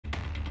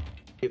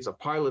It's a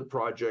pilot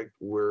project.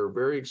 We're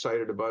very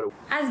excited about it.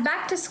 As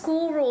back to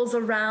school rolls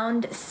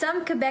around,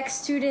 some Quebec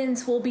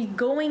students will be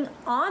going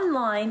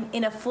online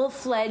in a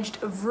full-fledged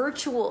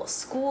virtual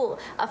school,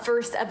 a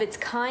first of its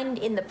kind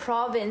in the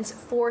province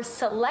for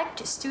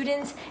select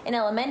students in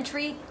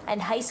elementary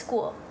and high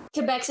school.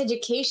 Quebec's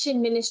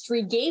Education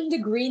Ministry gave the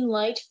green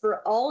light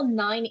for all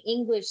 9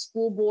 English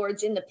school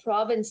boards in the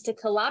province to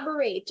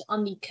collaborate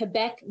on the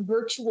Quebec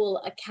Virtual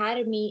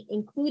Academy,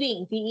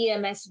 including the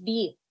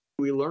EMSB.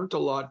 We learned a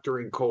lot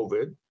during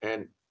COVID,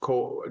 and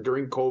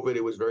during COVID,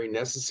 it was very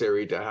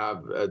necessary to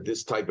have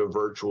this type of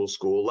virtual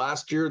school.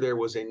 Last year, there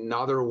was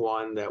another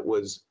one that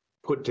was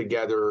put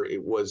together.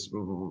 It was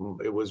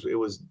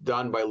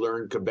done by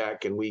Learn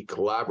Quebec, and we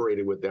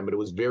collaborated with them, but it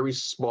was very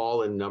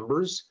small in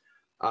numbers.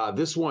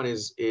 This one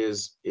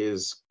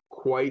is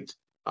quite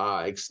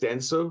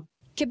extensive.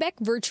 Quebec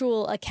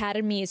Virtual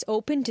Academy is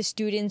open to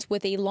students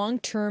with a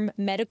long-term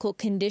medical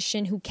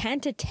condition who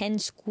can't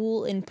attend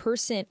school in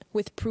person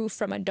with proof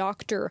from a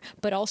doctor,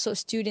 but also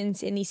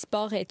students in the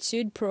Sport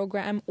Études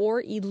program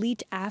or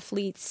elite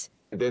athletes.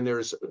 And then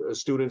there's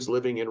students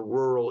living in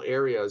rural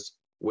areas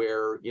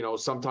where,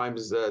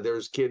 sometimes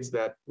there's kids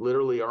that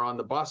literally are on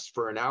the bus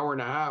for an hour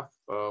and a half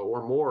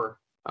or more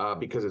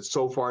because it's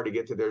so far to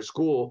get to their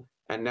school.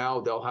 And now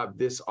they'll have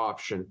this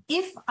option.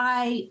 If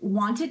I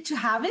wanted to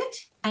have it,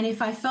 and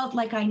if I felt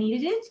like I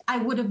needed it, I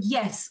would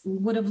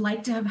have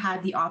liked to have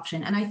had the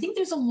option. And I think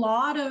there's a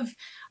lot of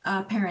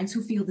parents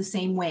who feel the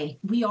same way.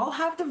 We all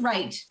have the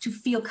right to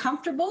feel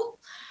comfortable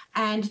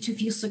and to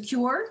feel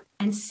secure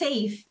and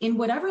safe in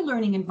whatever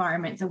learning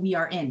environment that we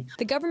are in.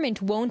 The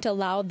government won't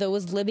allow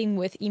those living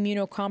with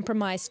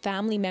immunocompromised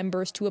family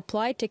members to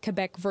apply to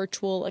Quebec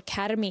Virtual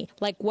Academy,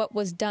 like what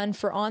was done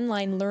for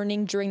online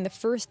learning during the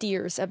first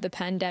years of the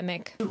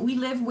pandemic. We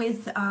live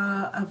with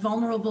a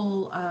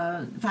vulnerable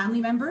family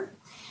member,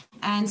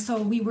 and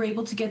so we were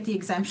able to get the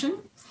exemption.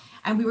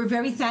 And we were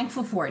very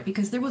thankful for it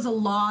because there was a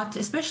lot,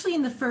 especially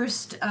in the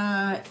first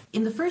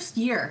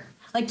year.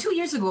 Like 2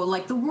 years ago,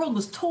 the world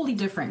was totally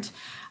different.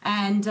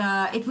 And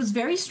it was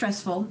very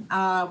stressful.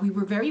 We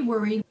were very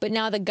worried. But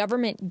now the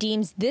government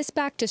deems this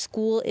back to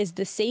school is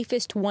the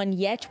safest one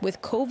yet,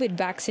 with COVID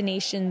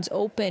vaccinations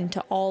open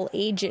to all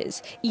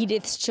ages.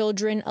 Edith's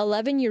children,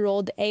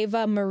 11-year-old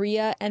Ava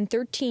Maria and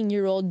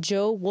 13-year-old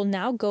Joe, will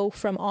now go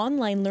from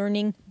online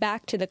learning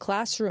back to the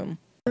classroom.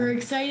 We're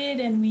excited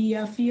and we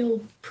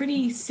feel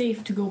pretty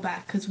safe to go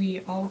back because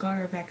we all got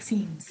our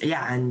vaccines.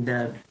 Yeah,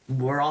 and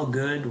we're all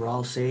good. We're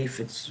all safe.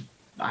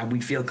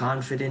 We feel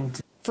confident.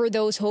 For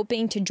those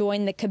hoping to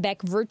join the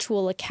Quebec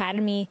Virtual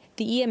Academy,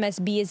 the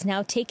EMSB is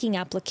now taking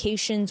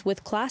applications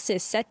with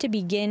classes set to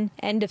begin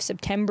end of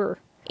September.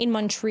 In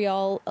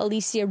Montreal,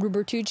 Alyssia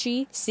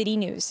Rubertucci, City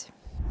News.